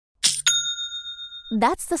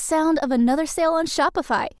That's the sound of another sale on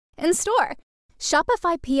Shopify in store.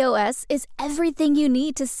 Shopify POS is everything you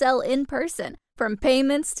need to sell in person. From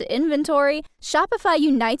payments to inventory, Shopify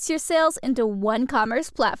unites your sales into one commerce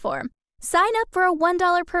platform. Sign up for a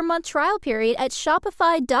 $1 per month trial period at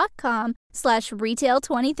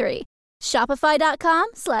shopify.com/retail23.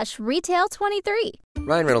 Shopify.com/retail23.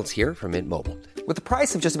 Ryan Reynolds here from Mint Mobile. With the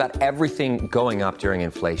price of just about everything going up during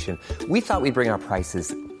inflation, we thought we'd bring our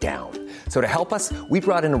prices down. So to help us, we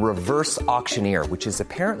brought in a reverse auctioneer, which is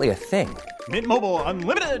apparently a thing. Mint Mobile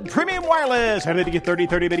Unlimited Premium Wireless. How to get 30,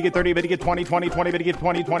 30, bit to get 30, bit to get 20, 20, 20, bit to get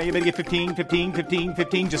 20, 20, bit to get 15, 15, 15,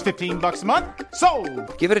 15, just $15 a month?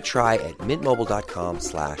 Sold! Give it a try at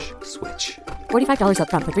mintmobile.com/switch. $45 up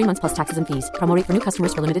front for 3 months plus taxes and fees. Promo rate for new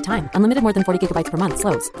customers for limited time. Unlimited more than 40 gigabytes per month.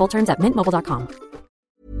 Slows full terms at mintmobile.com.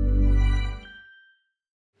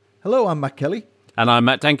 Hello, I'm Matt Kelly. And I'm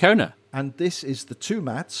Matt Dancona. And this is the two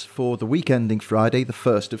Matts for the week ending Friday, the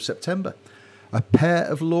 1st of September. A pair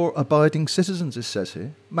of law-abiding citizens, it says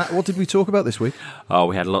here. Matt, what did we talk about this week? Oh,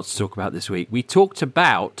 we had lots to talk about this week. We talked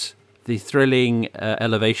about the thrilling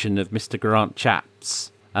elevation of Mr. Grant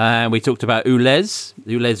Shapps. We talked about Ulez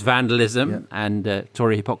vandalism and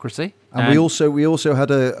Tory hypocrisy. And we also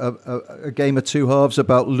had a game of two halves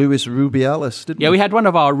about Luis Rubiales, didn't we? Yeah, we had one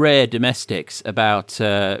of our rare domestics about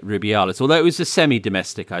Rubiales, although it was a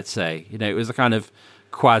semi-domestic, I'd say. You know, it was a kind of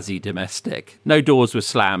quasi-domestic. No doors were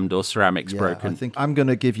slammed or ceramics broken. I think I'm going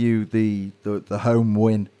to give you the home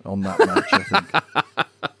win on that match, I think.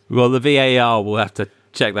 Well, the VAR will have to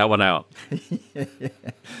check that one out.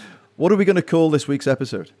 What are we going to call this week's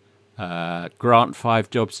episode? Grant 5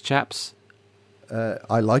 Jobs Chaps.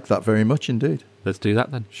 I like that very much indeed. Let's do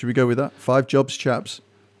that then. Should we go with that? 5 Jobs Chaps.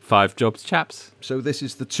 5 Jobs Chaps. So this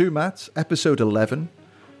is the two Matts, episode 11,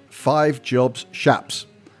 5 Jobs Shapps.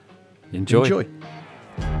 Enjoy.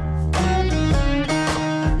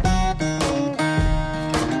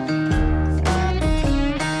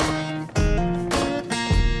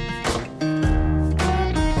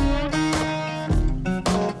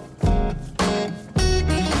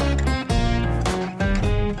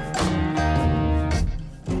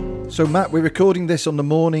 So, Matt, we're recording this on the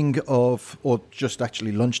morning of, or just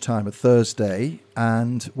actually lunchtime of Thursday,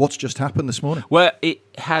 and what's just happened this morning? Well, it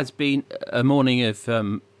has been a morning of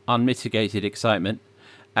unmitigated excitement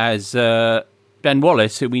as Ben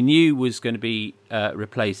Wallace, who we knew was going to be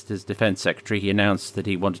replaced as Defence Secretary, he announced that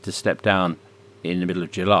he wanted to step down in the middle of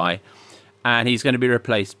July, and he's going to be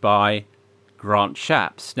replaced by Grant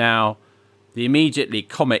Shapps. Now, the immediately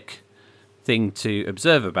comic thing to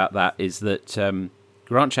observe about that is that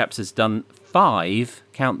Grant Shapps has done 5,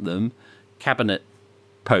 count them, cabinet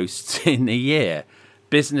posts in a year.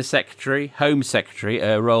 Business Secretary, Home Secretary,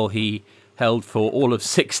 a role he held for all of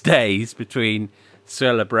 6 days between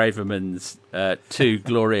Suella Braverman's 2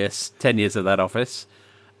 glorious tenures of that office.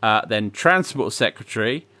 Then Transport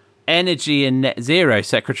Secretary, Energy and Net Zero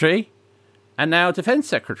Secretary, and now Defence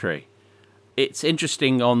Secretary. It's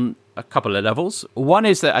interesting on a couple of levels. One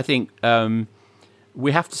is that I think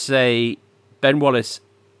we have to say Ben Wallace,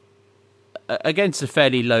 against a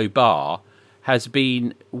fairly low bar, has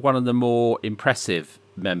been one of the more impressive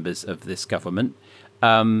members of this government.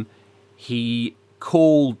 He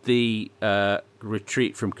called the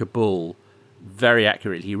retreat from Kabul very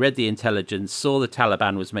accurately. He read the intelligence, saw the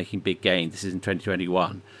Taliban was making big gains. This is in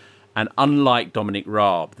 2021. And unlike Dominic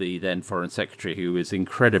Raab, the then Foreign Secretary, who was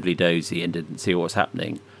incredibly dozy and didn't see what was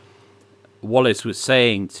happening, Wallace was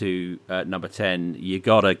saying to Number 10, you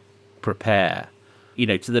got to prepare. You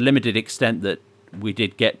know, to the limited extent that we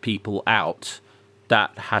did get people out,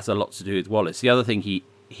 that has a lot to do with Wallace. The other thing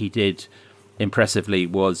he did impressively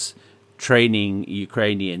was training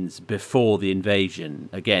Ukrainians before the invasion.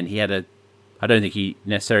 Again, I don't think he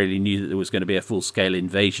necessarily knew that there was going to be a full-scale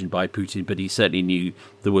invasion by Putin, but he certainly knew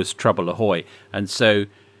there was trouble ahoy. And so,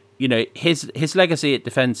 you know, his legacy at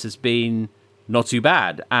defence has been not too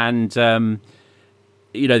bad. And,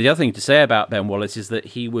 you know, the other thing to say about Ben Wallace is that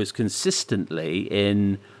he was consistently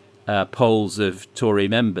in polls of Tory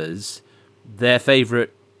members their favourite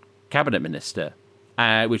cabinet minister,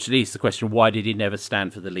 which leads to the question, why did he never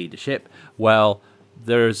stand for the leadership? Well,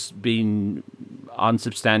 there's been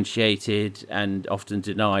unsubstantiated and often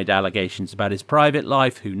denied allegations about his private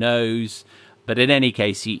life, who knows? But in any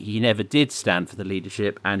case, he never did stand for the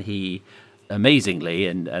leadership, and he, amazingly,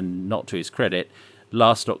 and not to his credit,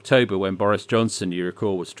 last October when Boris Johnson, you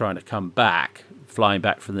recall, was trying to come back, flying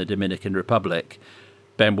back from the Dominican Republic,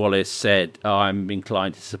 Ben Wallace said, I'm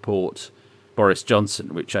inclined to support Boris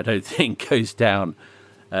Johnson, which I don't think goes down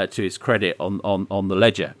to his credit on the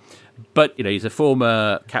ledger. But, you know, he's a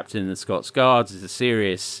former captain in the Scots Guards. He's a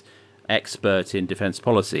serious expert in defence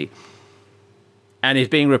policy. And he's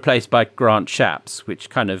being replaced by Grant Shapps, which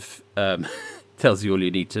kind of tells you all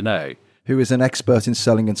you need to know. Who is an expert in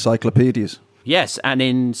selling encyclopedias. Yes, and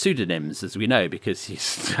in pseudonyms, as we know, because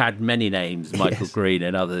he's had many names, Michael Green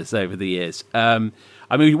and others over the years. I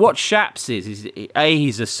mean, what Shapps is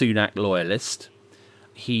he's a Sunak loyalist.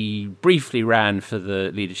 He briefly ran for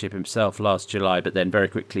the leadership himself last July, but then very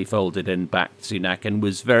quickly folded and backed Sunak, and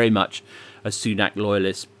was very much a Sunak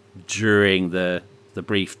loyalist during the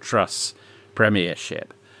brief Truss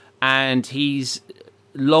premiership. And he's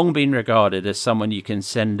long been regarded as someone you can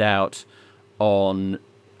send out on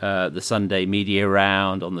the Sunday media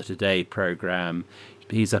round, on the Today programme.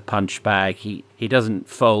 He's a punch bag. He doesn't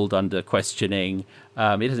fold under questioning.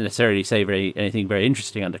 He doesn't necessarily say anything very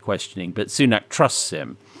interesting under questioning, but Sunak trusts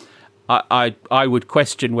him. I would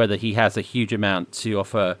question whether he has a huge amount to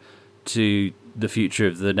offer to the future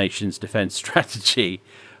of the nation's defence strategy.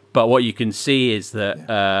 But what you can see is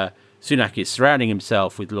that Sunak is surrounding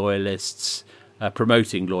himself with loyalists,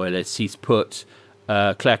 promoting loyalists. He's put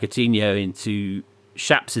Claire Coutinho into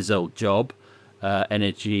Shapps' old job,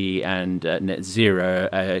 energy and net zero.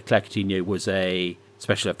 Claire Coutinho was a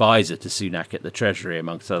special advisor to Sunak at the Treasury,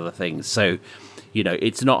 amongst other things. So,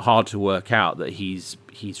 it's not hard to work out that he's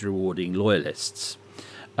rewarding loyalists,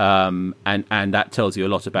 and that tells you a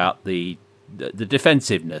lot about the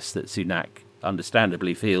defensiveness that Sunak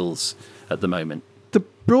understandably feels at the moment. The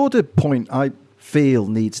broader point I feel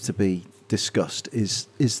needs to be discussed is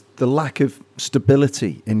the lack of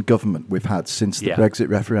stability in government we've had since the Brexit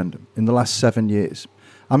referendum in the last 7 years.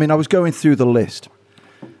 I mean, I was going through the list,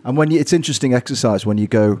 and it's interesting exercise when you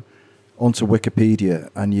go onto Wikipedia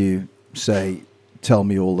and you say, tell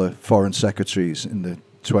me all the foreign secretaries in the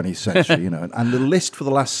 20th century, and the list for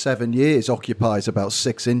the last 7 years occupies about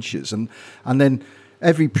 6 inches, and then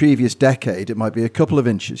every previous decade it might be a couple of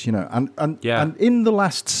inches, and in the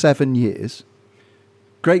last 7 years,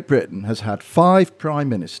 Great Britain has had 5 prime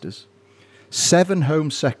ministers, 7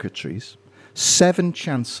 home secretaries, 7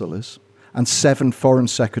 chancellors, and 7 foreign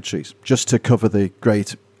secretaries, just to cover the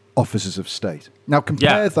great offices of state. Now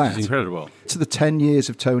compare that incredible to the 10 years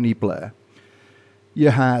of Tony Blair. You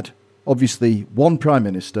had, obviously, 1 prime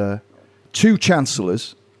minister, 2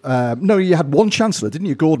 chancellors. No, you had 1 chancellor, didn't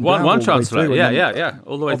you, Gordon Brown? One chancellor,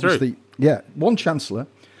 all the way through. Yeah, 1 chancellor.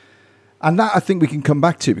 And that I think we can come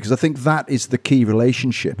back to, because I think that is the key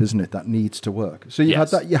relationship, isn't it, that needs to work. So you had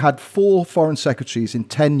that. You had 4 foreign secretaries in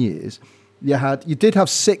 10 years. You did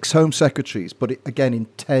have 6 home secretaries, but again in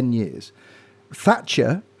 10 years.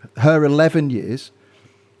 Thatcher, her 11 years,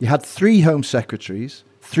 you had 3 home secretaries,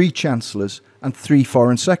 3 chancellors, and 3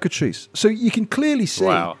 foreign secretaries. So you can clearly see,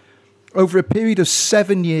 over a period of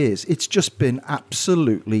 7 years, it's just been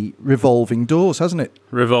absolutely revolving doors, hasn't it?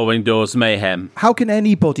 Revolving doors mayhem. How can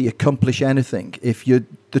anybody accomplish anything if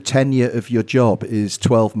the tenure of your job is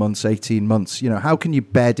 12 months, 18 months? How can you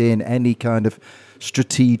bed in any kind of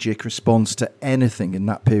strategic response to anything in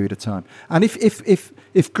that period of time? And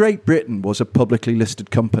if Great Britain was a publicly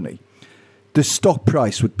listed company, the stock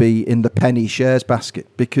price would be in the penny shares basket,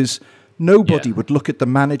 because nobody would look at the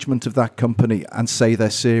management of that company and say they're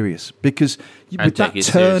serious, because with that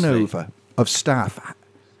turnover of staff,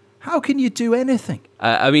 how can you do anything?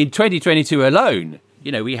 2022 alone,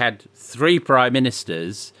 we had 3 prime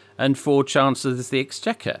ministers and 4 chancellors of the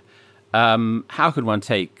exchequer. How can one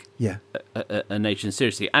take a nation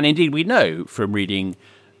seriously? And indeed, we know from reading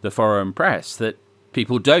the foreign press that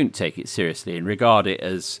people don't take it seriously and regard it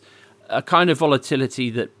as a kind of volatility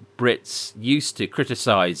that Brits used to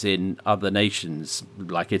criticise in other nations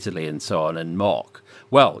like Italy and so on and mock.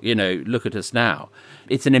 Well, look at us now.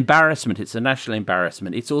 It's an embarrassment. It's a national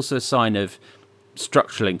embarrassment. It's also a sign of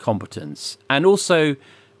structural incompetence and also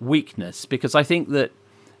weakness, because I think that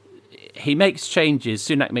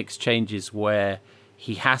Sunak makes changes where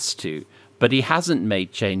he has to, but he hasn't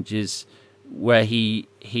made changes where he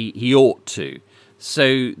ought to.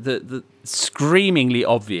 So the screamingly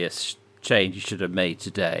obvious change he should have made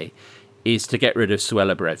today is to get rid of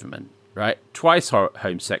Suella Braverman, right? Twice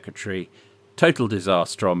Home Secretary, total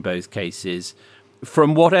disaster on both cases.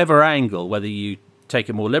 From whatever angle, whether you take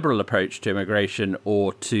a more liberal approach to immigration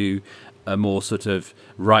or to a more sort of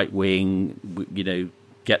right-wing,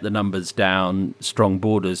 get the numbers down, strong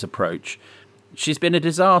borders approach, she's been a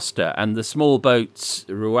disaster. And the small boats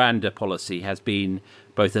Rwanda policy has been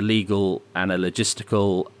both a legal and a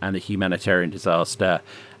logistical and a humanitarian disaster.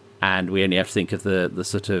 And we only have to think of the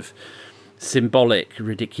sort of symbolic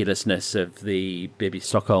ridiculousness of the Bibi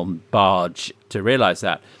Stockholm barge to realise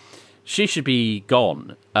that. She should be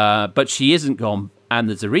gone, but she isn't gone, and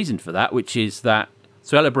there's a reason for that, which is that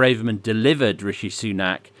Suella Braverman delivered Rishi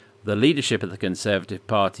Sunak the leadership of the Conservative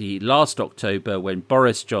Party last October when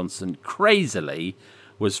Boris Johnson crazily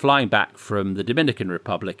was flying back from the Dominican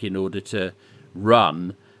Republic in order to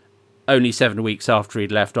run only 7 weeks after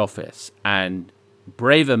he'd left office. And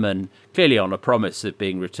Braverman, clearly on a promise of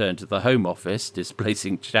being returned to the Home Office,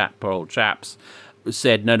 displacing poor old Shapps,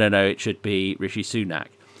 said, no, it should be Rishi Sunak.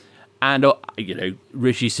 And,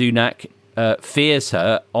 Rishi Sunak fears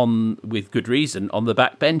her, with good reason, on the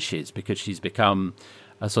backbenches, because she's become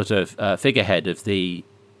a sort of figurehead of the,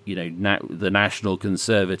 the National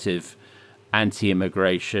Conservative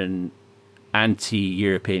anti-immigration,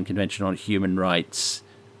 anti-European Convention on Human Rights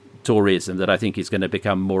Toryism that I think is going to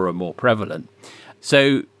become more and more prevalent.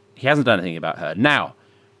 So he hasn't done anything about her. Now,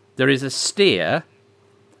 there is a steer,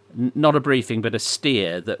 not a briefing, but a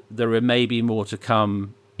steer that there are maybe more to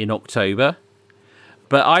come in October.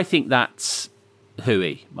 But I think that's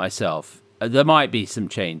hooey myself. There might be some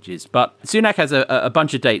changes, but Sunak has a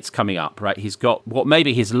bunch of dates coming up, right? He's got what may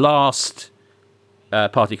be his last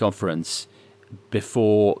party conference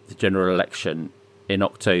before the general election in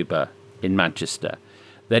October in Manchester.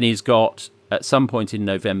 Then he's got, at some point in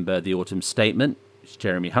November, the autumn statement, which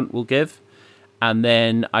Jeremy Hunt will give. And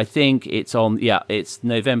then I think it's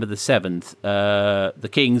November the 7th, the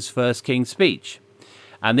King's first King's speech.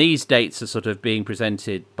 And these dates are sort of being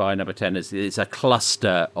presented by Number 10 as it's a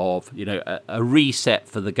cluster of, a reset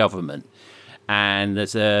for the government. And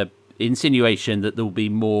there's a insinuation that there will be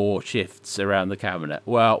more shifts around the cabinet.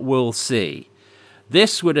 Well, we'll see.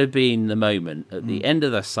 This would have been the moment at the end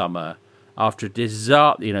of the summer after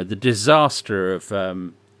the disaster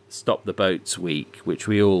of Stop the Boats Week, which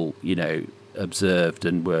we all, observed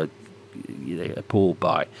and were, appalled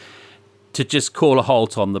by, to just call a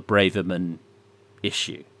halt on the Braverman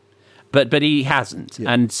issue. But he hasn't.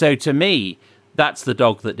 Yeah. And so to me, that's the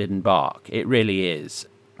dog that didn't bark. It really is.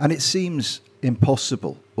 And it seems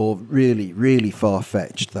impossible or really, really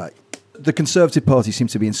far-fetched that the Conservative Party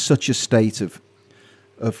seems to be in such a state of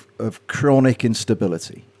chronic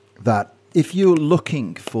instability that if you're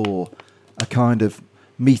looking for a kind of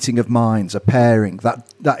meeting of minds, a pairing,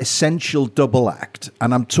 that essential double act,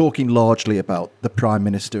 and I'm talking largely about the Prime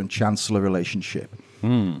Minister and Chancellor relationship,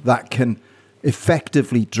 that can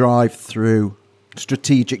effectively drive through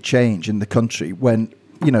strategic change in the country when,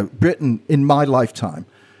 Britain, in my lifetime,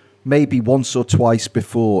 maybe once or twice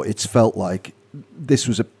before, it's felt like this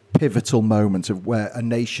was a pivotal moment of where a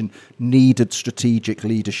nation needed strategic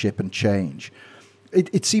leadership and change.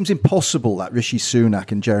 It seems impossible that Rishi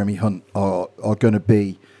Sunak and Jeremy Hunt are going to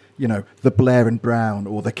be, the Blair and Brown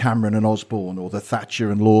or the Cameron and Osborne or the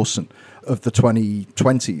Thatcher and Lawson of the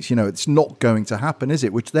 2020s. It's not going to happen, is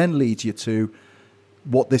it? Which then leads you to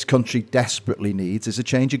what this country desperately needs is a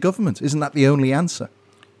change of government. Isn't that the only answer?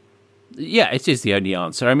 Yeah, it is the only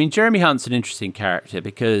answer. I mean, Jeremy Hunt's an interesting character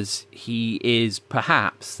because he is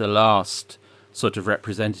perhaps the last sort of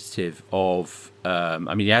representative of,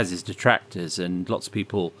 he has his detractors and lots of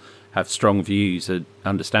people have strong views,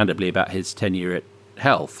 understandably, about his tenure at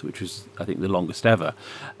Health, which was, I think, the longest ever.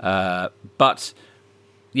 But,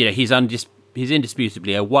 he's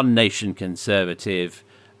indisputably a one-nation conservative,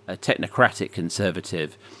 a technocratic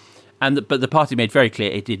conservative. But the party made very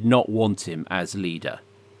clear it did not want him as leader.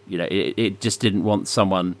 It just didn't want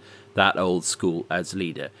someone that old school as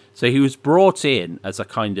leader. So he was brought in as a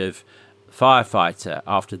kind of firefighter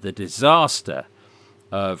after the disaster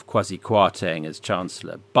of Kwasi Kwarteng as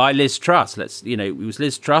Chancellor by Liz Truss. It was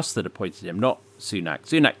Liz Truss that appointed him, not Sunak.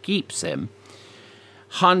 Sunak keeps him.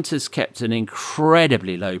 Hunt has kept an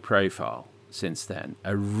incredibly low profile since then.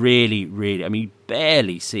 A really, really,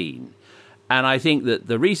 barely seen. And I think that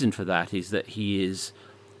the reason for that is that he is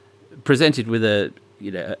presented with a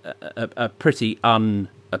pretty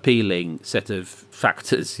unappealing set of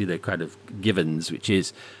factors, kind of givens, which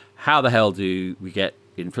is how the hell do we get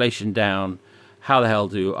inflation down? How the hell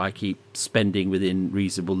do I keep spending within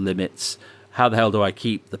reasonable limits? How the hell do I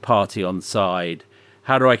keep the party on side?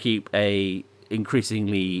 How do I keep a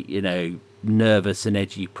increasingly, nervous and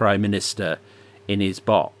edgy Prime Minister in his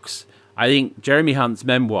box? I think Jeremy Hunt's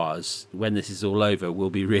memoirs, when this is all over, will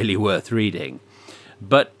be really worth reading.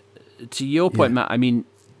 But to your point, Matt,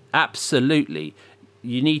 absolutely.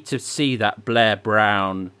 You need to see that Blair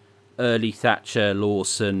Brown, early Thatcher,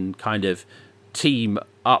 Lawson kind of team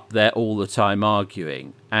up there all the time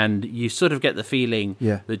arguing. And you sort of get the feeling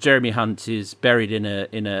that Jeremy Hunt is buried in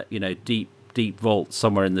a deep vault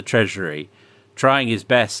somewhere in the Treasury, trying his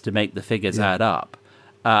best to make the figures add up,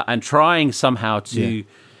 and trying somehow to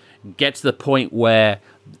get to the point where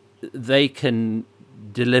they can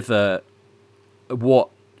deliver what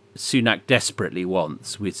Sunak desperately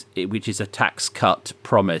wants, which is a tax cut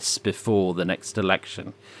promise before the next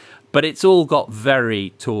election. But it's all got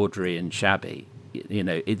very tawdry and shabby.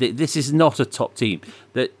 This is not a top team.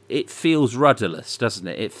 That it feels rudderless, doesn't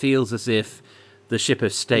it? It feels as if the ship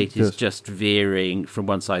of state is just veering from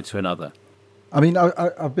one side to another. I mean,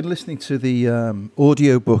 I've been listening to the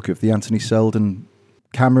audio book of the Anthony Selden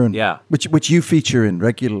Cameron, which you feature in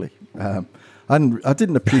regularly. And I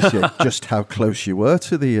didn't appreciate just how close you were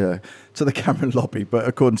to the Cameron lobby, but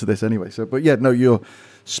according to this anyway. So, but yeah, no, you're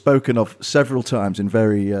spoken of several times in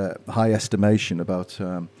very high estimation about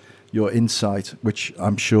your insight, which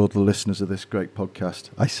I'm sure the listeners of this great podcast,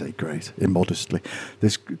 I say great, immodestly,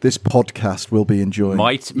 this podcast will be enjoying.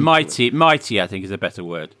 Mighty, I think is a better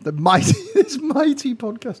word. This mighty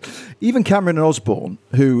podcast. Even Cameron and Osborne,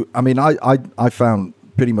 who, I mean, I found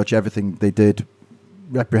pretty much everything they did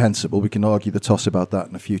reprehensible. We can argue the toss about that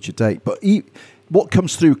in a future date. But what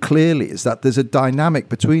comes through clearly is that there's a dynamic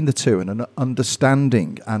between the two and an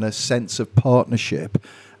understanding and a sense of partnership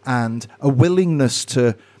and a willingness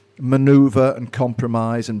to maneuver and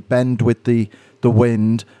compromise and bend with the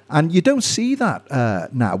wind. And you don't see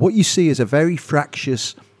that now. What you see is a very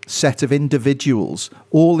fractious set of individuals,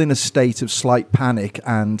 all in a state of slight panic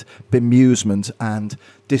and bemusement and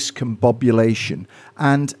discombobulation.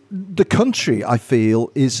 And the country, I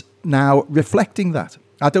feel, is now reflecting that.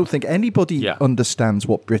 I don't think anybody understands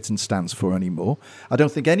what Britain stands for anymore. I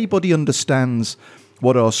don't think anybody understands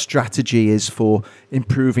what our strategy is for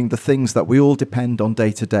improving the things that we all depend on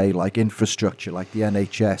day to day, like infrastructure, like the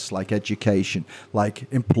NHS, like education,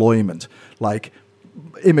 like employment, like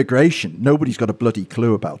immigration. Nobody's got a bloody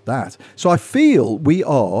clue about that. So I feel we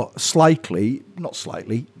are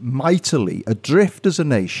mightily adrift as a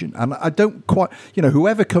nation. And I don't quite,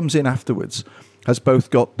 whoever comes in afterwards has both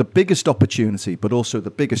got the biggest opportunity, but also the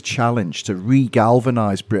biggest challenge to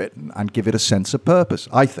re-galvanise Britain and give it a sense of purpose,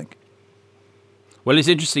 I think. Well, it's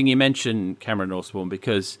interesting you mentioned Cameron Osborne,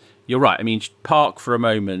 because you're right. I mean, park for a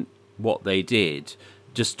moment what they did,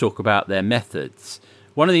 just talk about their methods.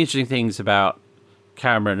 One of the interesting things about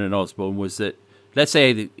Cameron and Osborne was that, let's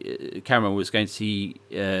say that Cameron was going to see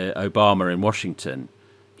Obama in Washington,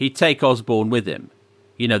 he'd take Osborne with him.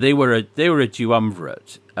 They were a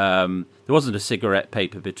duumvirate. There wasn't a cigarette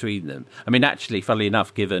paper between them. I mean, actually, funnily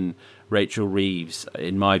enough, given Rachel Reeves,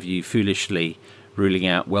 in my view, foolishly ruling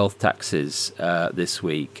out wealth taxes this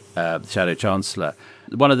week, the Shadow Chancellor,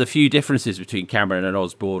 one of the few differences between Cameron and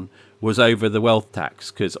Osborne was over the wealth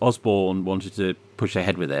tax, because Osborne wanted to push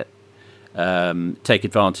ahead with it, take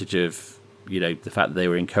advantage of the fact that they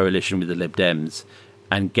were in coalition with the Lib Dems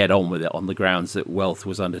and get on with it on the grounds that wealth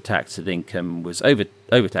was undertaxed and income was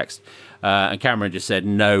overtaxed. And Cameron just said,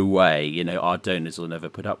 no way, our donors will never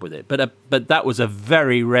put up with it. But that was a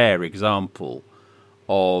very rare example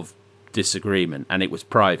of disagreement, and it was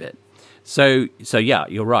private. So yeah,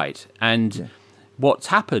 you're right. And what's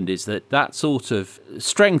happened is that sort of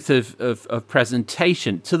strength of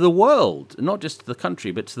presentation to the world, not just to the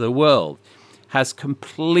country, but to the world, has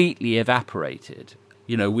completely evaporated.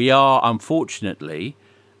 We are, unfortunately,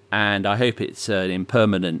 and I hope it's an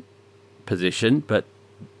impermanent position, but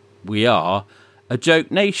we are a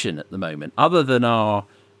joke nation at the moment. Other than our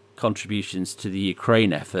contributions to the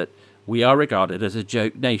Ukraine effort, we are regarded as a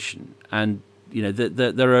joke nation. And,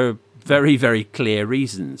 there are very, very clear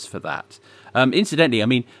reasons for that. Incidentally, I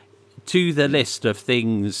mean, to the list of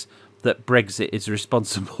things that Brexit is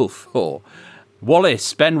responsible for,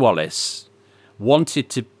 Ben Wallace, wanted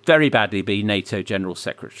to very badly be NATO General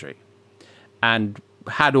Secretary and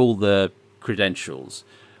had all the credentials.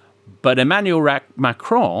 But Emmanuel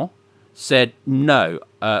Macron said, no,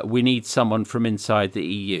 we need someone from inside the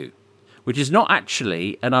EU, which is not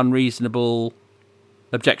actually an unreasonable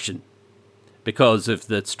objection because of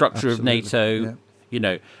the structure of NATO,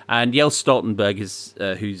 and Jens Stoltenberg is,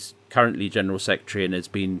 who's currently General Secretary and has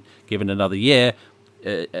been given another year,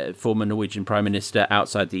 former Norwegian Prime Minister,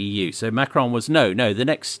 outside the EU. So Macron was, no, the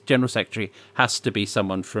next General Secretary has to be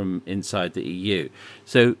someone from inside the EU.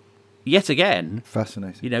 So yet again,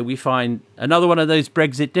 fascinating. We find another one of those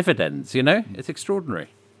Brexit dividends, It's extraordinary.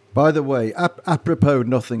 By the way, apropos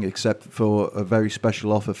nothing except for a very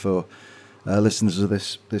special offer for listeners of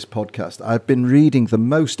this podcast, I've been reading the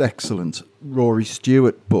most excellent Rory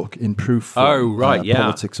Stewart book in proof form,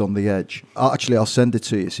 Politics on the Edge. I'll send it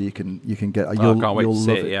to you so you can get. I can't wait to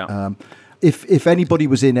see it. Yeah. If anybody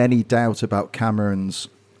was in any doubt about Cameron's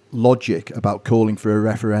logic about calling for a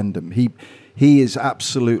referendum, he is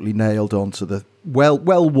absolutely nailed on to the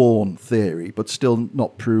well-worn theory, but still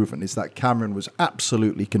not proven, is that Cameron was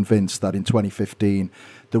absolutely convinced that in 2015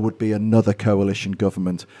 there would be another coalition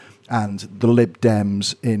government, and the Lib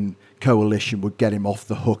Dems in coalition would get him off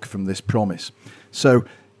the hook from this promise. So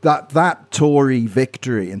that Tory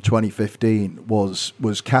victory in 2015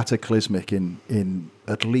 was cataclysmic in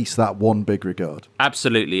at least that one big regard.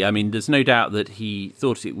 Absolutely. I mean, there's no doubt that he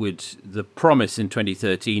thought the promise in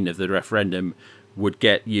 2013 of the referendum would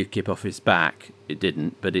get UKIP off his back. It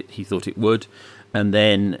didn't, but he thought it would. And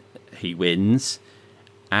then he wins,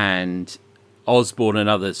 and Osborne and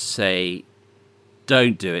others say,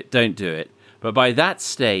 don't do it. But by that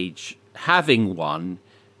stage, having won,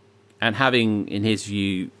 and having, in his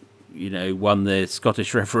view, won the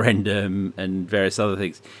Scottish referendum and various other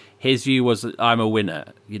things, his view was that I'm a winner.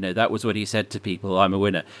 That was what he said to people, I'm a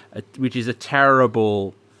winner, which is a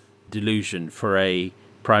terrible delusion for a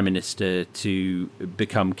prime minister to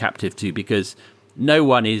become captive to, because no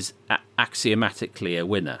one is axiomatically a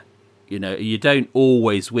winner. You don't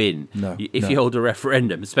always win. If you hold a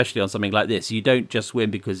referendum, especially on something like this, you don't just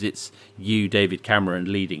win because it's you, David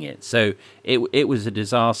Cameron, leading it. So it was a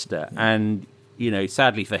disaster. And,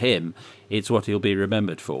 sadly for him, it's what he'll be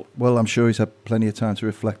remembered for. Well, I'm sure he's had plenty of time to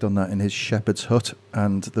reflect on that in his shepherd's hut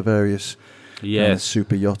and the various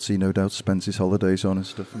super yachts he no doubt spends his holidays on and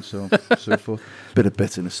stuff and so on so forth. Bit of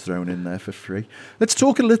bitterness thrown in there for free. Let's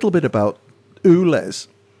talk a little bit about ULEZ.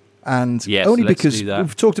 And only because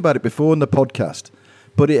we've talked about it before in the podcast,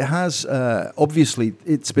 but it has, obviously,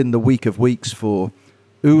 it's been the week of weeks for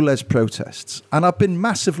ULEZ protests. And I've been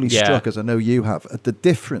massively struck, as I know you have, at the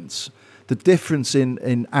difference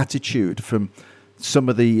in attitude from some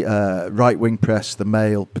of the right-wing press, the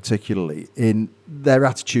Mail particularly, in their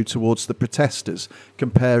attitude towards the protesters,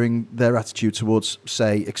 comparing their attitude towards,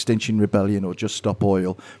 say, Extinction Rebellion or Just Stop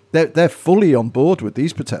Oil. They're fully on board with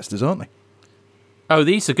these protesters, aren't they? Oh,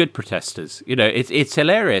 these are good protesters. It's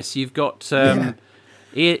hilarious. You've got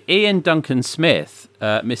Ian Duncan Smith,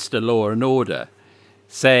 Mr. Law and Order,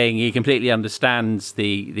 saying he completely understands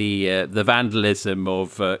the vandalism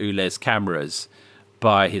of ULEZ cameras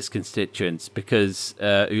by his constituents because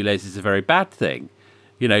ULEZ is a very bad thing.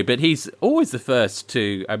 But he's always the first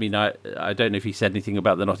to. I mean, I don't know if he said anything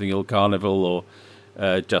about the Notting Hill Carnival or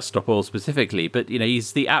Just Stop Oil specifically, but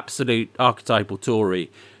he's the absolute archetypal Tory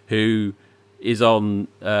who is on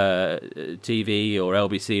TV or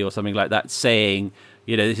LBC or something like that saying,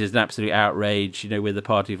 this is an absolute outrage, we're the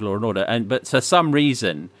party of law and order. But for some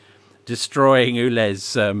reason, destroying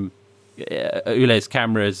ULEZ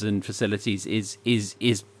cameras and facilities is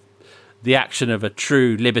the action of a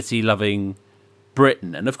true liberty-loving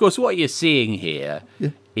Britain. And of course, what you're seeing here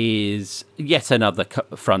is yet another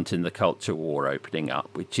front in the culture war opening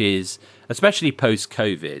up, which is, especially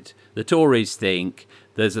post-COVID, the Tories think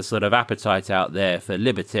there's a sort of appetite out there for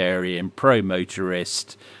libertarian,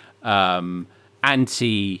 pro-motorist,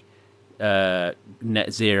 anti-net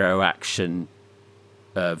zero action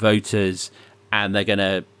voters, and they're going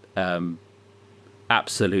to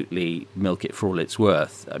absolutely milk it for all it's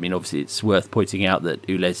worth. I mean, obviously, it's worth pointing out that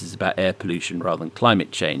ULEZ is about air pollution rather than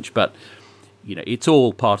climate change, but it's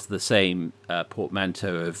all part of the same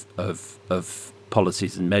portmanteau of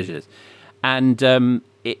policies and measures, and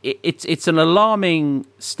it's an alarming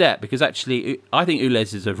step because actually I think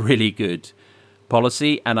ULEZ is a really good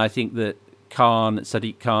policy, and I think that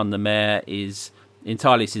Sadiq Khan, the mayor, is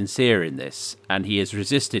entirely sincere in this, and he has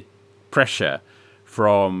resisted pressure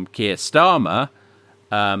from Keir Starmer,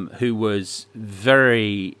 who was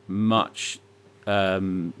very much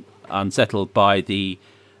unsettled by the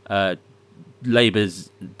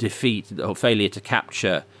Labour's defeat or failure to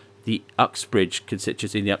capture the Uxbridge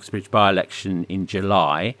constituency in the Uxbridge by-election in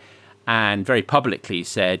July, and very publicly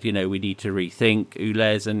said, we need to rethink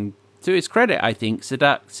ULEZ. And to his credit, I think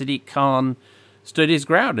Sadiq Khan stood his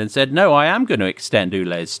ground and said, no, I am going to extend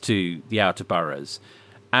ULEZ to the outer boroughs.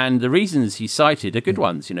 And the reasons he cited are good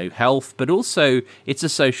ones, health, but also it's a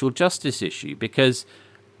social justice issue because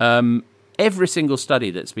every single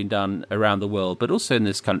study that's been done around the world, but also in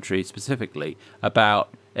this country specifically,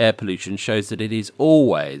 about air pollution shows that it is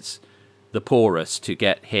always the poorest to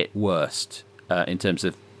get hit worst in terms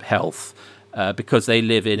of health because they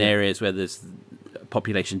live in areas where there's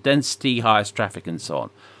population density, highest traffic and so on.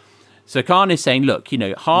 So Khan is saying, look,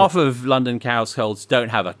 half of London households don't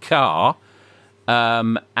have a car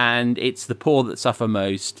and it's the poor that suffer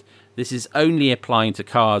most. This is only applying to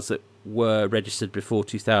cars that were registered before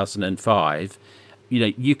 2005.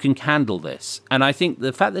 You can handle this. And I think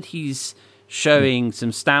the fact that he's showing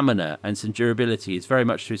some stamina and some durability is very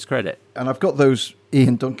much to his credit. And I've got those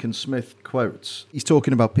Ian Duncan Smith quotes. He's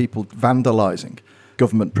talking about people vandalising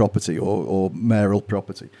government property or mayoral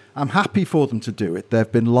property. I'm happy for them to do it.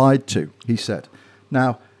 They've been lied to, he said.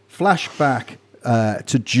 Now, flashback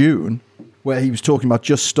to June, where he was talking about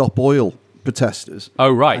Just Stop Oil protesters.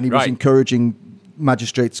 Oh, right, and he was encouraging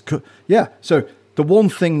magistrates. So the one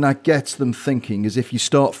thing that gets them thinking is if you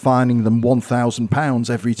start fining them £1,000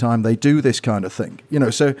 every time they do this kind of thing,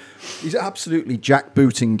 So he's absolutely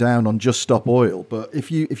jackbooting down on Just Stop Oil. But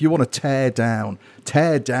if you want to tear down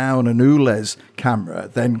an ULEZ camera,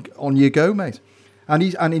 then on you go, mate.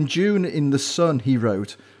 And in June in The Sun he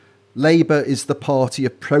wrote, Labour is the party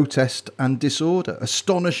of protest and disorder.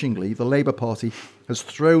 Astonishingly, the Labour Party has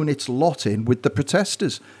thrown its lot in with the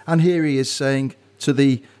protesters. And here he is saying to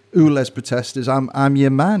the ULEZ protesters, I'm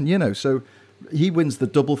your man, So he wins the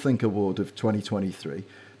Doublethink Award of 2023.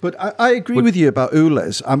 But I agree with you about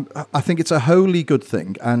ULEZ. I think it's a wholly good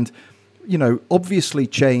thing. And, obviously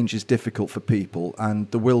change is difficult for people. And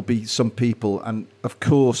there will be some people, and of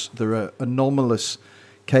course there are anomalous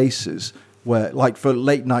cases where, like for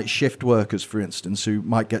late night shift workers, for instance, who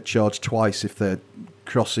might get charged twice if they're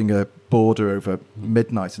crossing a border over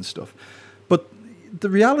midnight and stuff. But the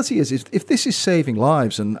reality is if this is saving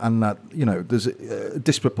lives and that, there's a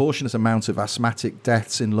disproportionate amount of asthmatic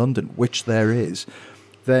deaths in London, which there is,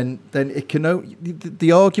 then it can,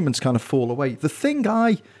 the arguments kind of fall away. The thing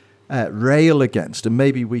I rail against, and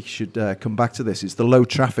maybe we should come back to this, is the low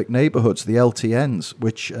traffic neighbourhoods, the LTNs,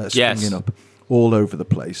 which are springing up all over the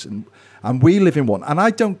place. And we live in one. And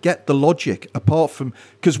I don't get the logic, apart from,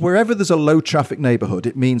 because wherever there's a low traffic neighbourhood,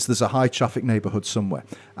 it means there's a high traffic neighbourhood somewhere.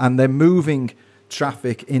 And they're moving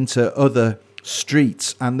traffic into other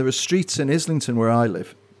streets. And there are streets in Islington where I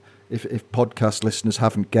live. If podcast listeners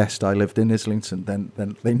haven't guessed I lived in Islington,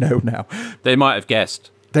 then they know now. They might have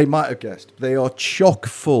guessed. They might have guessed. They are chock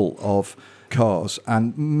full of cars,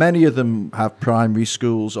 and many of them have primary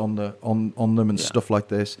schools on them and stuff like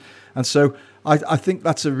this. And so I think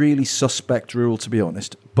that's a really suspect rule, to be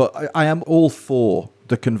honest. But I am all for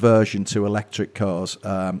the conversion to electric cars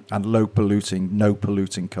and low polluting, no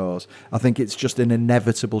polluting cars. I think it's just an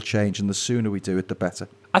inevitable change, and the sooner we do it, the better.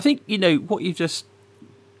 I think, what you've just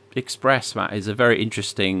expressed, Matt, is a very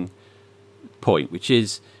interesting point, which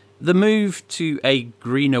is the move to a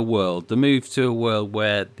greener world, the move to a world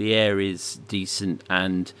where the air is decent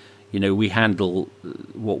and, we handle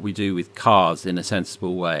what we do with cars in a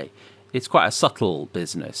sensible way. It's quite a subtle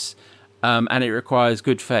business, and it requires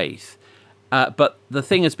good faith. But the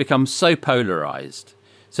thing has become so polarized.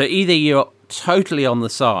 So either you're totally on the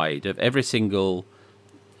side of every single,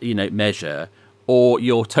 measure, or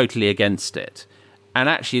you're totally against it. And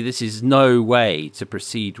actually, this is no way to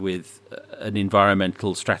proceed with an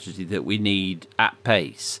environmental strategy that we need at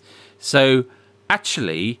pace. So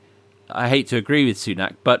actually, I hate to agree with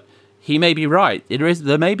Sunak, but he may be right.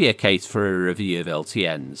 There may be a case for a review of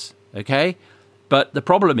LTNs, okay? But the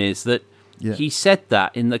problem is that he said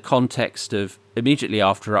that in the context of immediately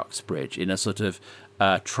after Uxbridge, in a sort of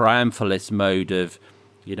triumphalist mode of,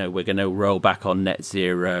 we're going to roll back on net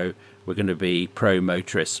zero, we're going to be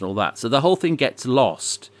pro-motorists and all that. So the whole thing gets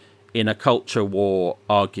lost in a culture war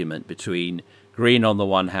argument between Green on the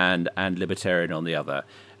one hand and Libertarian on the other,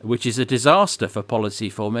 which is a disaster for policy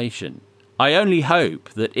formation. I only hope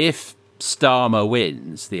that if Starmer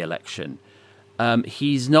wins the election,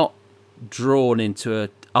 he's not drawn into an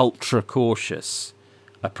ultra-cautious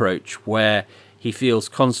approach where he feels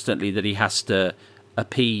constantly that he has to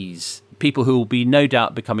appease people who will be no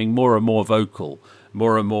doubt becoming more and more vocal,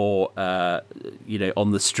 more and more,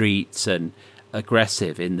 on the streets and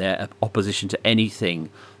aggressive in their opposition to anything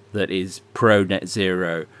that is pro-net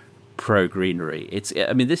zero, pro-greenery.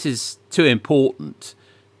 This is too important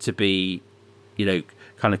to be,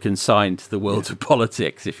 kind of consigned to the world of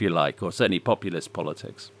politics, if you like, or certainly populist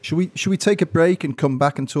politics. Should we take a break and come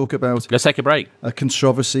back and talk about... Let's take a break. A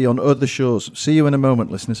controversy on other shows. See you in a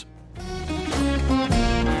moment, listeners.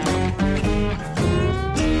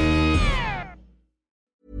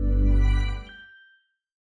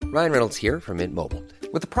 Ryan Reynolds here from Mint Mobile.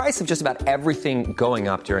 With the price of just about everything going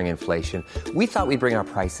up during inflation, we thought we'd bring our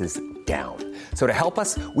prices down. So to help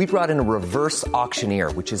us, we brought in a reverse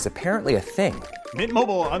auctioneer, which is apparently a thing. Mint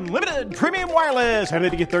Mobile Unlimited Premium Wireless. How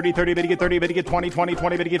to get 30, 30, how to get 30, how to get 20, 20,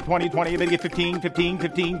 20, how to get 20, 20, how to get 15, 15,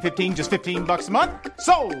 15, 15, just $15 a month?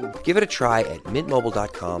 Sold! Give it a try at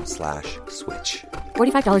mintmobile.com/switch.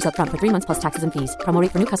 $45 up front for 3 months plus taxes and fees. Promo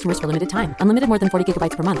rate for new customers for limited time. Unlimited more than 40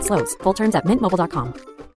 gigabytes per month. Slows full terms at mintmobile.com.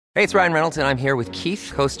 Hey, it's Ryan Reynolds, and I'm here with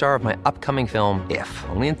Keith, co-star of my upcoming film, If,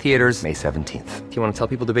 only in theaters May 17th. Do you want to tell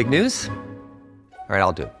people the big news? All right,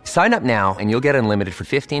 I'll do it. Sign up now and you'll get unlimited for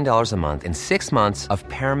 $15 a month and 6 months of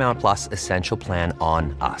Paramount Plus Essential Plan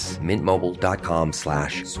on us.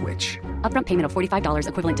 MintMobile.com/switch. Upfront payment of $45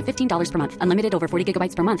 equivalent to $15 per month. Unlimited over 40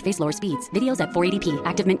 gigabytes per month. Face lower speeds. Videos at 480p.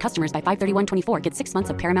 Active Mint customers by 531.24 get 6 months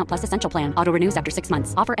of Paramount Plus Essential Plan. Auto renews after 6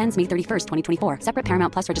 months. Offer ends May 31st, 2024. Separate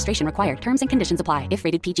Paramount Plus registration required. Terms and conditions apply if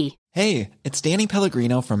rated PG. Hey, it's Danny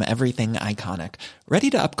Pellegrino from Everything Iconic. Ready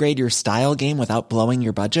to upgrade your style game without blowing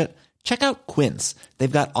your budget? Check out Quince.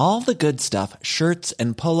 They've got all the good stuff, shirts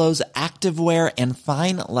and polos, activewear, and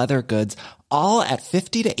fine leather goods, all at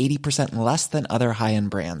 50 to 80% less than other high-end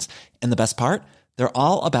brands. And the best part? They're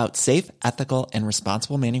all about safe, ethical, and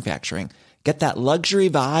responsible manufacturing. Get that luxury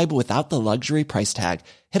vibe without the luxury price tag.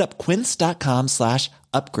 Hit up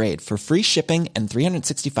quince.com/upgrade for free shipping and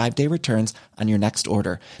 365-day returns on your next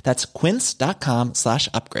order. That's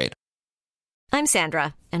quince.com/upgrade. I'm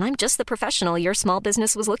Sandra, and I'm just the professional your small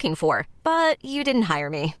business was looking for. But you didn't hire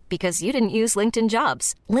me because you didn't use LinkedIn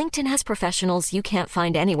Jobs. LinkedIn has professionals you can't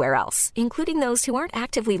find anywhere else, including those who aren't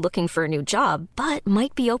actively looking for a new job, but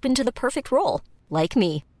might be open to the perfect role, like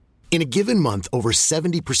me. In a given month, over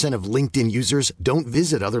 70% of LinkedIn users don't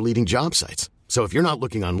visit other leading job sites. So if you're not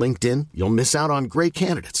looking on LinkedIn, you'll miss out on great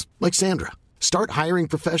candidates like Sandra. Start hiring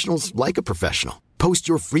professionals like a professional. Post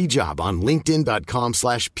your free job on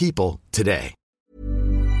linkedin.com/people today.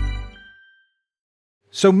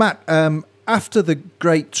 So, Matt, after the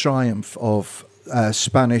great triumph of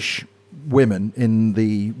Spanish women in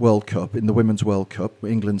the World Cup, in the Women's World Cup,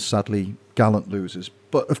 England sadly gallant losers.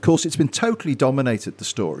 But, of course, it's been totally dominated, the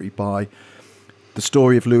story, by the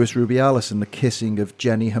story of Luis Rubiales and the kissing of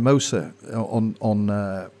Jenny Hermoso on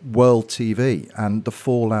World TV and the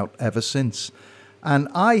fallout ever since. And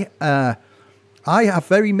I have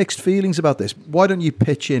very mixed feelings about this. Why don't you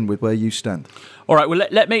pitch in with where you stand? All right. Well,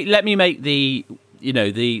 let me make the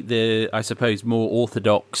I suppose more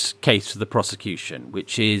orthodox case for the prosecution,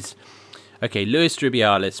 which is okay. Luis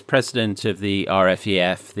Rubiales, president of the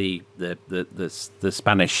RFEF, the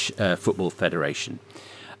Spanish Football Federation,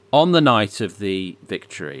 on the night of the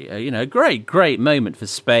victory, a great moment for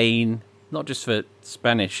Spain, not just for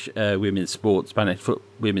Spanish women's sport,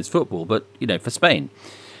 women's football, but for Spain.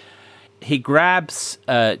 He grabs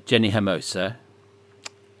Jenny Hermoso,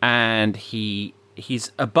 and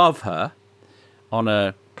he's above her on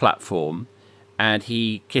a platform, and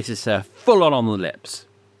he kisses her full on the lips.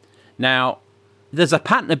 Now, there's a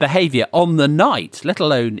pattern of behaviour on the night, let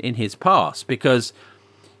alone in his past, because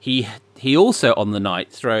he also on the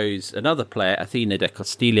night throws another player, Athena de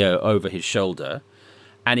Castillo, over his shoulder,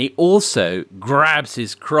 and he also grabs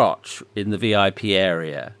his crotch in the VIP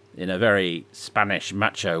area in a very Spanish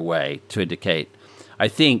macho way to indicate. I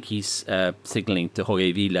think he's signalling to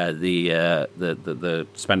Jorge Villa, the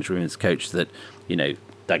Spanish women's coach, that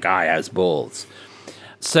the guy has balls.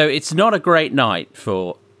 So it's not a great night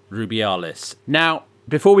for Rubiales. Now,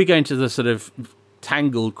 before we go into the sort of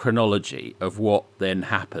tangled chronology of what then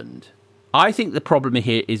happened, I think the problem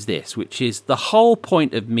here is this, which is the whole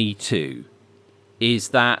point of Me Too is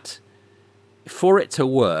that for it to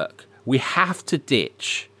work, we have to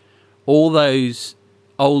ditch all those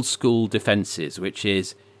old school defences, which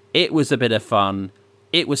is it was a bit of fun,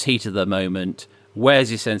 it was heat of the moment,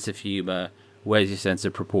 where's your sense of humour, where's your sense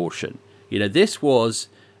of proportion? This was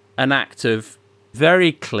an act of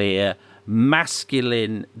very clear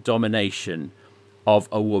masculine domination of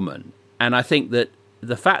a woman. And I think that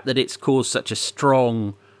the fact that it's caused such a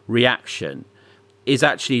strong reaction is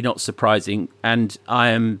actually not surprising. And I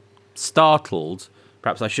am startled,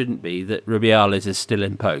 perhaps I shouldn't be, that Rubiales is still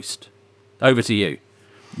in post. Over to you.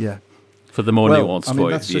 Yeah. For the more nuanced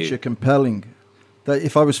view. That's such a compelling... that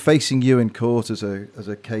if I was facing you in court as a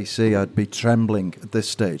KC, I'd be trembling at this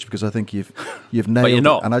stage, because I think you've nailed but you're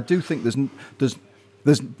not. it. And I do think there's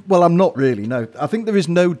well, I'm not really, no. I think there is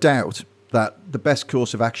no doubt that the best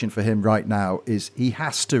course of action for him right now is he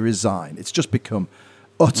has to resign. It's just become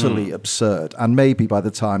utterly absurd. And maybe by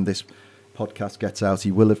the time this podcast gets out,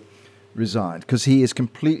 he will have resigned, because he is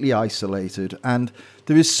completely isolated. And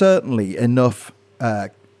there is certainly enough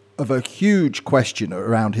of a huge question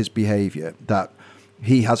around his behaviour that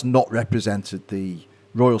he has not represented the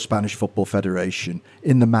Royal Spanish Football Federation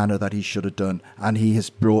in the manner that he should have done, and he has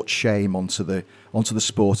brought shame onto the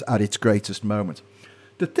sport at its greatest moment.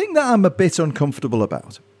 The thing that I'm a bit uncomfortable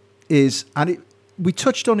about is, we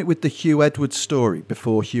touched on it with the Hugh Edwards story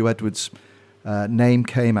before Hugh Edwards' name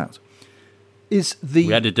came out, is we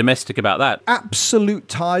had a domestic about that. Absolute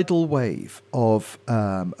tidal wave of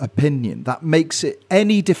opinion that makes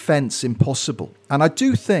any defence impossible. And I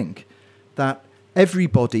do think that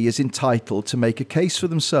everybody is entitled to make a case for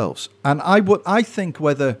themselves. And I think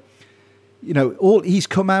whether he's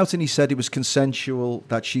come out and he said it was consensual,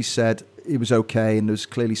 that she said it was okay, and there's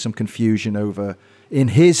clearly some confusion in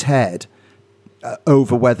his head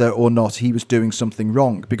over whether or not he was doing something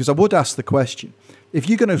wrong. Because I would ask the question, if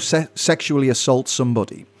you're going to sexually assault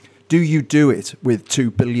somebody, do you do it with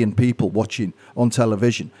 2 billion people watching on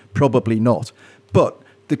television? Probably not. But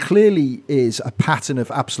there clearly is a pattern of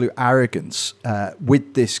absolute arrogance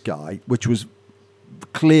with this guy, which was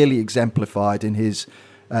clearly exemplified in his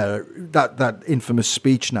that infamous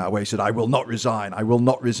speech now, where he said, "I will not resign. I will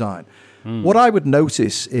not resign." What I would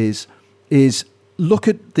notice is look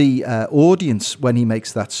at the audience when he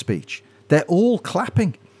makes that speech. They're all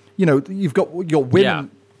clapping. You've got your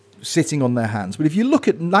women sitting on their hands, but if you look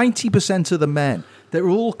at 90% of the men, they're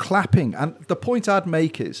all clapping. And the point I'd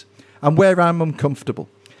make is, and where I'm uncomfortable,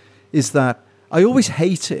 is that I always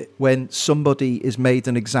hate it when somebody is made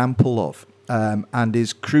an example of and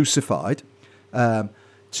is crucified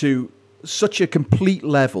to such a complete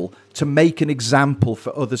level to make an example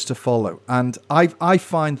for others to follow. And I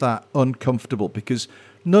find that uncomfortable, because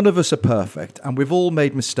none of us are perfect and we've all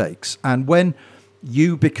made mistakes. And when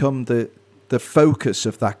you become the focus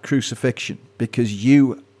of that crucifixion because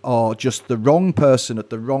you are just the wrong person at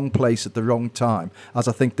the wrong place at the wrong time, as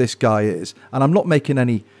I think this guy is, and I'm not making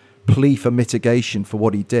any plea for mitigation for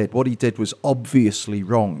what he did. What he did was obviously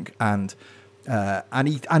wrong, and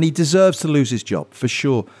he deserves to lose his job for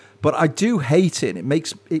sure. But I do hate it.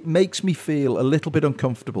 It makes me feel a little bit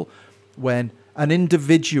uncomfortable when an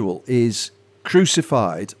individual is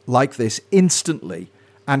crucified like this instantly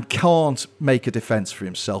and can't make a defence for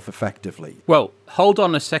himself effectively. Well, hold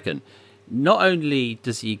on a second. Not only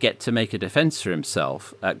does he get to make a defence for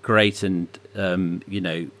himself at great and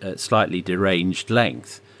slightly deranged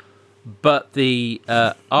length, but the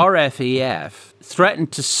RFEF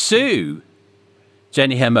threatened to sue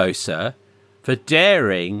Jenny Hermosa for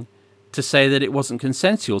daring to say that it wasn't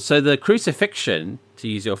consensual. So the crucifixion, to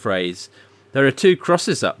use your phrase, there are 2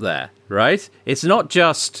 crosses up there, right? It's not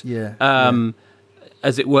just,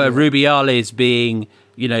 as it were, Rubiales being,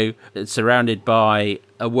 surrounded by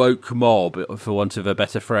a woke mob, for want of a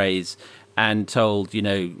better phrase, and told,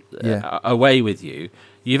 away with you.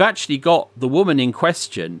 You've actually got the woman in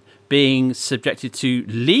question being subjected to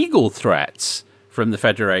legal threats from the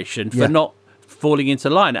Federation for not falling into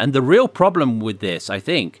line. And the real problem with this, I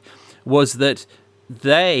think, was that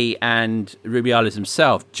they and Rubiales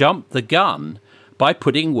himself jumped the gun by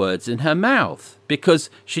putting words in her mouth, because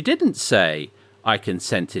she didn't say, "I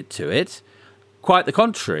consented to it." Quite the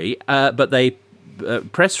contrary, but they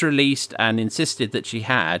press released and insisted that she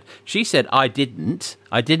had. She said, I didn't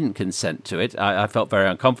consent to it. I felt very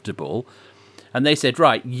uncomfortable. And they said,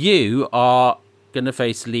 right, you are going to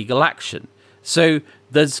face legal action. So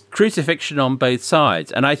there's crucifixion on both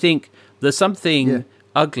sides. And I think there's something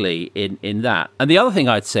ugly in that. And the other thing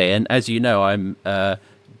I'd say, and as you know, I'm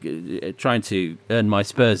trying to earn my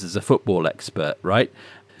spurs as a football expert, right?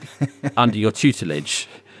 Under your tutelage.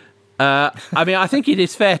 I think it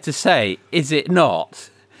is fair to say, is it not,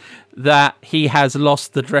 that he has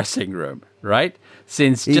lost the dressing room, right?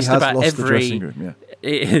 Since just about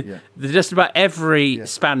every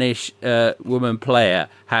Spanish woman player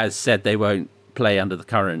has said they won't play under the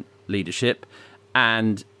current leadership,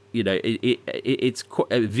 and it's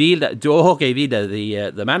Vila, Jorge Vila,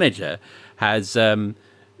 the manager, has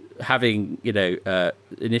having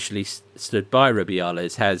initially stood by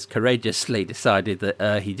Rubiales, has courageously decided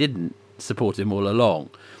that he didn't support him all along.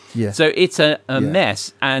 Yeah. So it's a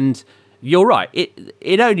mess, and you're right.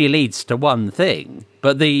 It only leads to one thing,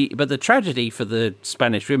 but the tragedy for the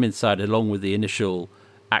Spanish women's side, along with the initial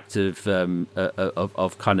act of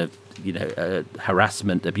kind of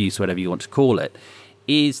harassment, abuse, whatever you want to call it,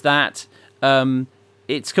 is that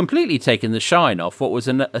it's completely taken the shine off what was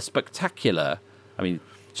a spectacular. I mean,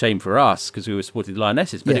 shame for us because we were supporting the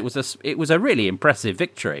Lionesses, but it was a really impressive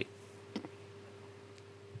victory.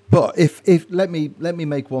 But if let me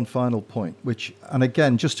make one final point, which, and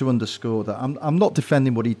again, just to underscore that I'm not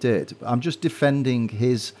defending what he did. I'm just defending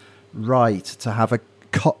his right to have a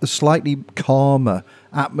slightly calmer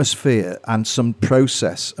atmosphere and some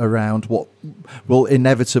process around what will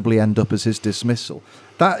inevitably end up as his dismissal.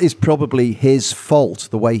 That is probably his fault,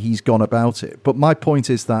 the way he's gone about it. But my point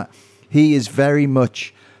is that he is very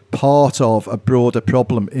much part of a broader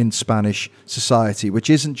problem in Spanish society, which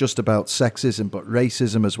isn't just about sexism, but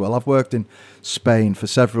racism as well. I've worked in Spain for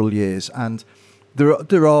several years, and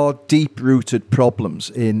there are deep-rooted problems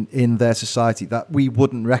in their society that we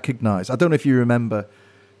wouldn't recognise. I don't know if you remember,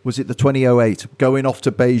 was it the 2008, going off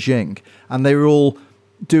to Beijing, and they were all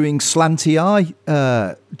doing slanty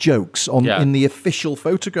eye jokes in the official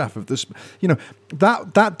photograph of this.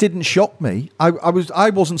 That didn't shock me. I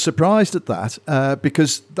wasn't surprised at that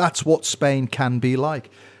because that's what Spain can be like.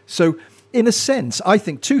 So, in a sense, I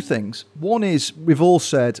think two things. One is we've all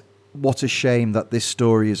said what a shame that this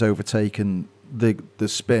story has overtaken the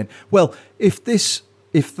spin. Well, if this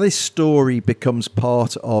story becomes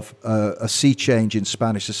part of a sea change in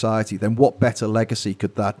Spanish society, then what better legacy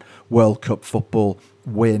could that World Cup football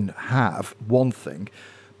win have? One thing.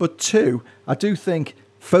 But two, I do think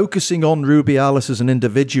focusing on Rubiales as an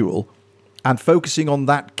individual and focusing on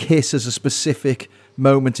that kiss as a specific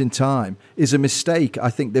moment in time is a mistake. I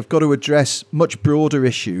think they've got to address much broader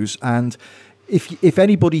issues. And if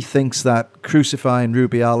anybody thinks that crucifying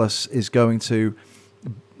Rubiales is going to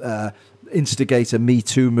instigate a Me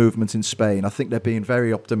Too movement in Spain, I think they're being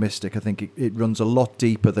very optimistic. I think it runs a lot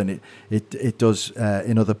deeper than it does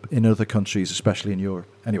in other countries, especially in Europe.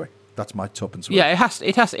 Anyway, that's my tuppence. Yeah,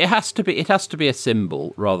 it has to be a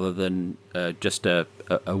symbol rather than just a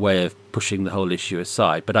way of pushing the whole issue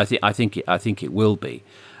aside. But I think it will be.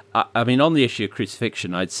 I mean, on the issue of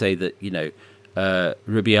crucifixion, I'd say that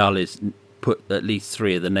Rubiales put at least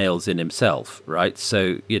 3 of the nails in himself, right?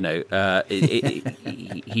 So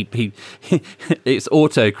it's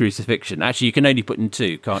auto crucifixion. Actually, you can only put in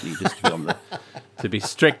 2, can't you? Just to be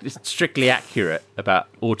strictly accurate about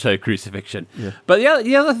auto crucifixion. Yeah. But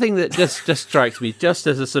the other thing that just strikes me, just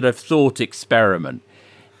as a sort of thought experiment,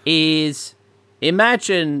 is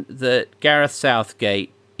imagine that Gareth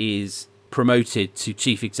Southgate is promoted to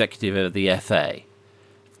chief executive of the FA,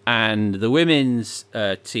 and the women's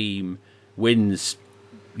team wins,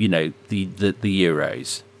 the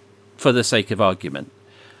Euros, for the sake of argument.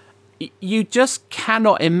 You just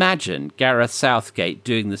cannot imagine Gareth Southgate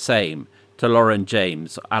doing the same to Lauren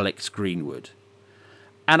James or Alex Greenwood.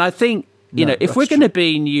 And I think, if we're going to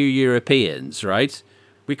be new Europeans, right,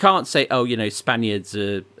 we can't say, Spaniards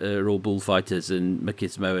are all bullfighters and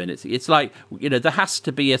machismo, and it's like, there has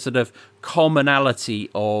to be a sort of commonality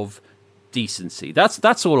of decency.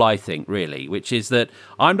 That's all I think, really, which is that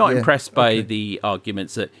I'm not impressed by the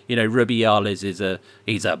arguments that Rubiales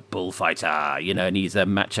he's a bullfighter, and he's a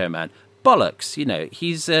macho man. Bollocks,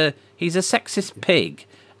 he's a sexist pig,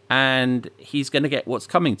 and he's going to get what's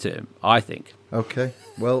coming to him, I think. Okay,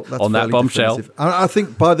 well, that's on that bombshell. Definitive. I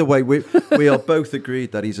think, by the way, we are both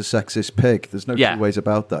agreed that he's a sexist pig. There's no two ways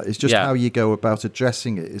about that. It's just how you go about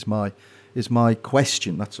addressing it is my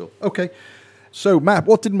question. That's all. Okay. So, Matt,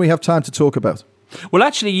 what didn't we have time to talk about? Well,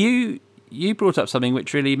 actually, you brought up something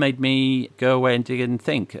which really made me go away and dig and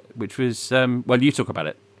think, which was, you talk about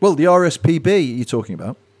it. Well, the RSPB you're talking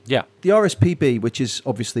about. Yeah. The RSPB, which is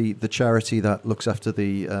obviously the charity that looks after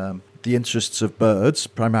the interests of birds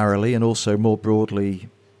primarily, and also more broadly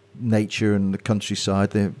nature and the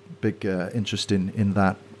countryside. They're big interest in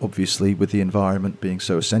that, obviously, with the environment being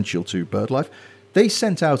so essential to bird life. They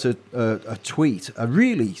sent out a tweet, a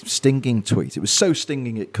really stinging tweet. It was so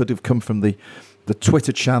stinging it could have come from the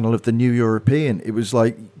Twitter channel of the New European. It was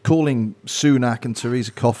like calling Sunak and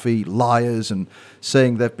Theresa Coffey liars and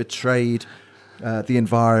saying they've betrayed the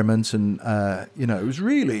environment. And, it was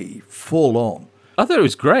really full on. I thought it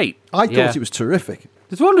was great. I thought it was terrific.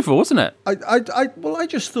 It's wonderful, wasn't it? I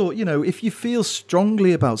just thought, if you feel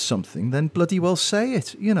strongly about something, then bloody well say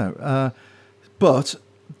it, But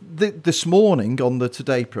this morning on the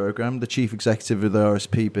Today programme, the chief executive of the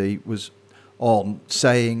RSPB was on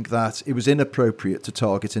saying that it was inappropriate to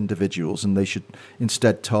target individuals and they should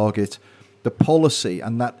instead target the policy,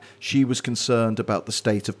 and that she was concerned about the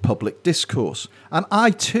state of public discourse. And I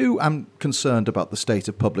too am concerned about the state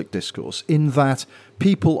of public discourse in that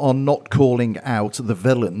people are not calling out the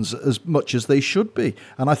villains as much as they should be.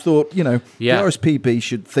 And I thought, the RSPB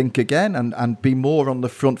should think again and be more on the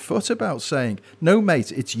front foot about saying, no,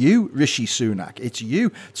 mate, it's you, Rishi Sunak, it's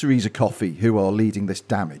you, Theresa Coffey, who are leading this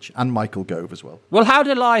damage, and Michael Gove as well. Well, how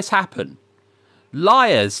do lies happen?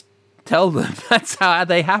 Liars tell them that's how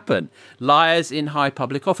they happen. Liars in high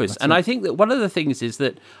public office. And I think that one of the things is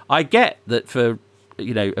that I get that for,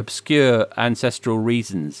 obscure ancestral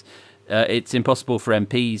reasons, it's impossible for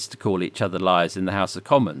MPs to call each other liars in the House of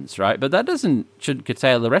Commons, right? But that shouldn't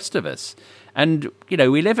curtail the rest of us. And,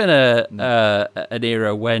 we live in an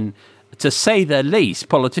era when, to say the least,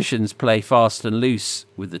 politicians play fast and loose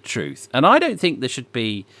with the truth. And I don't think there should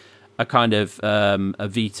be a kind of a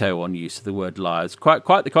veto on use of the word liars.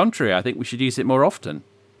 Quite the contrary. I think we should use it more often.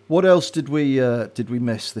 What else did we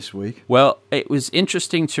miss this week? Well, it was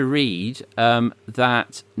interesting to read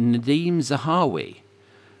that Nadhim Zahawi,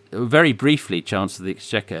 very briefly Chancellor of the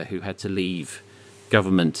Exchequer, who had to leave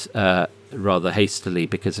government rather hastily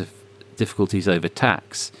because of difficulties over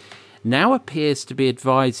tax, now appears to be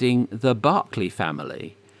advising the Barclay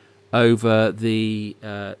family over the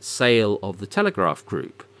sale of the Telegraph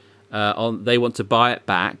Group. They want to buy it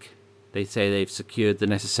back. They say they've secured the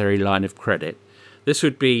necessary line of credit. This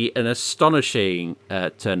would be an astonishing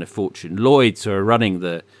turn of fortune. Lloyds, who are running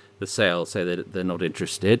the sale, say that they're not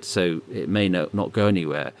interested, so it may not go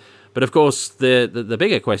anywhere. But of course, the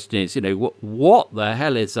bigger question is, what the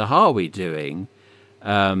hell is Zahawi doing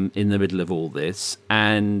in the middle of all this?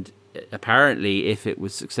 And apparently, if it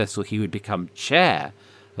was successful, he would become chair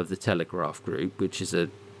of the Telegraph Group, which is a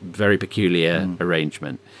very peculiar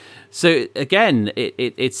arrangement. So again,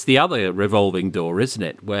 it's the other revolving door, isn't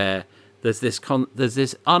it? Where there's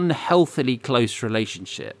this unhealthily close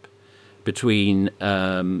relationship between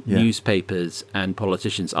newspapers and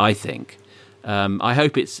politicians. I think. I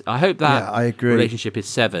hope that relationship is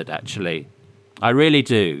severed. Actually, I really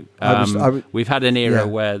do. We've had an era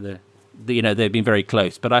where they've been very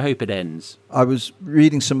close, but I hope it ends. I was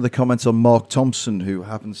reading some of the comments on Mark Thompson, who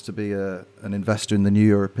happens to be an investor in the New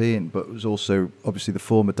European, but was also obviously the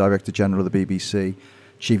former Director General of the BBC,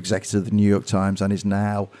 Chief Executive of the New York Times, and is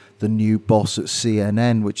now the new boss at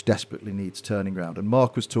CNN, which desperately needs turning around. And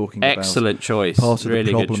Mark was talking about part of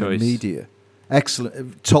really the problem in media.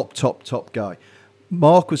 Excellent, top guy.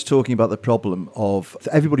 Mark was talking about the problem of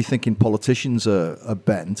everybody thinking politicians are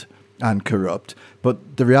bent and corrupt,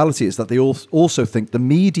 but the reality is that they also think the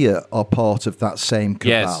media are part of that same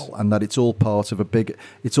cabal, and that it's all part of a big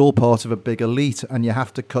elite, and you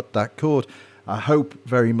have to cut that cord. I hope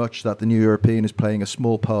very much that the New European is playing a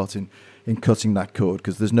small part in cutting that cord,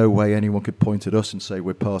 because there's no way anyone could point at us and say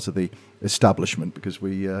we're part of the establishment, because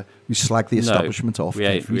we slag the establishment off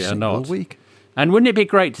every single week. And wouldn't it be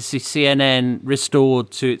great to see CNN restored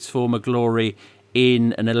to its former glory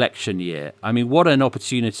in an election year? I mean, what an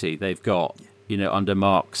opportunity they've got, under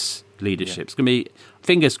Mark's leadership. It's going to be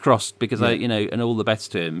fingers crossed, because and all the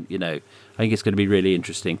best to him. I think it's going to be really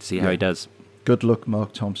interesting to see how he does. Good luck,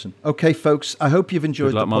 Mark Thompson. Okay, folks, I hope you've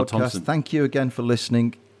enjoyed the podcast. Thompson. Thank you again for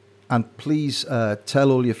listening. And please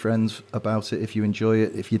tell all your friends about it if you enjoy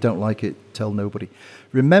it. If you don't like it, tell nobody.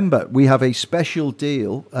 Remember, we have a special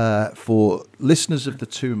deal for listeners of the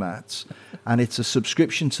Two Mats, and it's a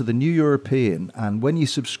subscription to the New European. And when you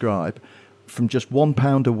subscribe, from just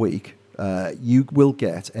 £1 a week, you will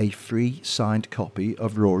get a free signed copy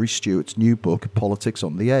of Rory Stewart's new book, Politics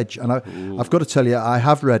on the Edge. And I've got to tell you, I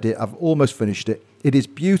have read it. I've almost finished it. It is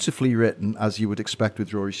beautifully written, as you would expect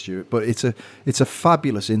with Rory Stewart, but it's a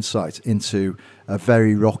fabulous insight into a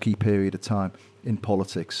very rocky period of time in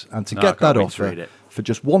politics. And to get that offer for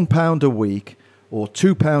just £1 a week, or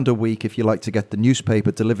 £2 a week if you like to get the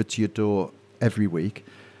newspaper delivered to your door every week,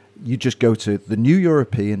 you just go to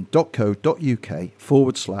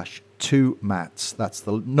theneweuropean.co.uk/2mats. That's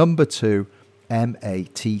the number 2,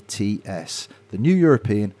 MATTS.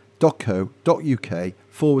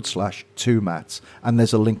 theneweuropean.co.uk/2mats. And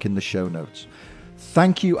there's a link in the show notes.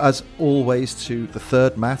 Thank you, as always, to the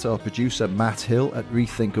third Matt, our producer, Matt Hill at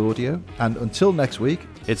Rethink Audio. And until next week,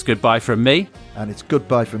 it's goodbye from me. And it's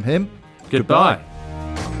goodbye from him. Goodbye.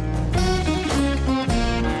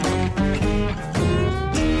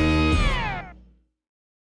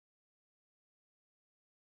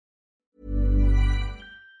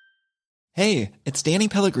 Hey, it's Danny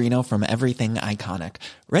Pellegrino from Everything Iconic.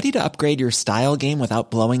 Ready to upgrade your style game without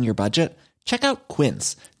blowing your budget? Check out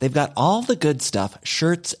Quince. They've got all the good stuff,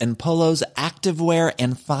 shirts and polos, activewear,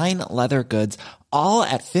 and fine leather goods, all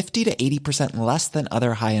at 50 to 80% less than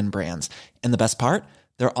other high-end brands. And the best part?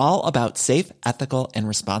 They're all about safe, ethical, and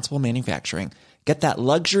responsible manufacturing. Get that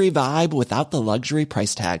luxury vibe without the luxury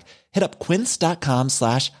price tag. Hit up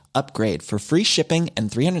quince.com/upgrade for free shipping and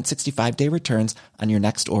 365-day returns on your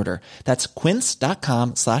next order. That's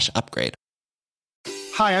quince.com/upgrade.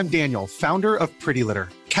 Hi, I'm Daniel, founder of Pretty Litter.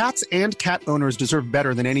 Cats and cat owners deserve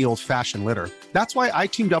better than any old-fashioned litter. That's why I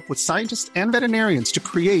teamed up with scientists and veterinarians to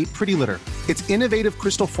create Pretty Litter. Its innovative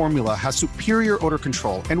crystal formula has superior odor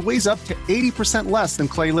control and weighs up to 80% less than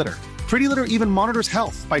clay litter. Pretty Litter even monitors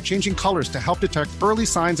health by changing colors to help detect early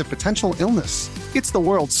signs of potential illness. It's the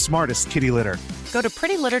world's smartest kitty litter. Go to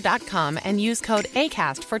prettylitter.com and use code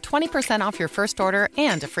ACAST for 20% off your first order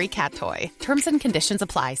and a free cat toy. Terms and conditions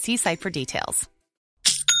apply. See site for details.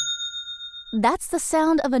 That's the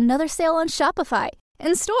sound of another sale on Shopify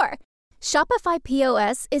in store. Shopify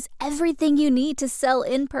POS is everything you need to sell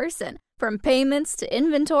in person. From payments to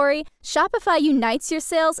inventory, Shopify unites your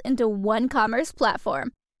sales into one commerce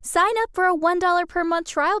platform. Sign up for a $1 per month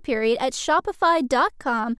trial period at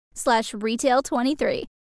shopify.com/retail23.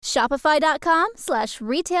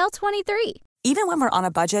 Shopify.com/retail23. Even when we're on a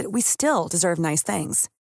budget, we still deserve nice things.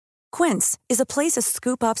 Quince is a place to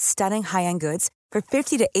scoop up stunning high-end goods for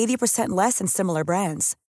 50 to 80% less than similar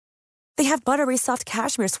brands. They have buttery soft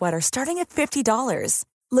cashmere sweaters starting at $50,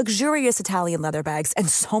 luxurious Italian leather bags, and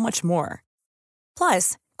so much more.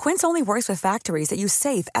 Plus, Quince only works with factories that use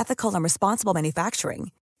safe, ethical, and responsible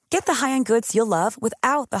manufacturing. Get the high-end goods you'll love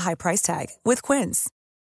without the high price tag with Quince.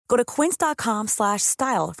 Go to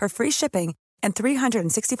quince.com/style for free shipping and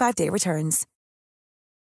 365-day returns.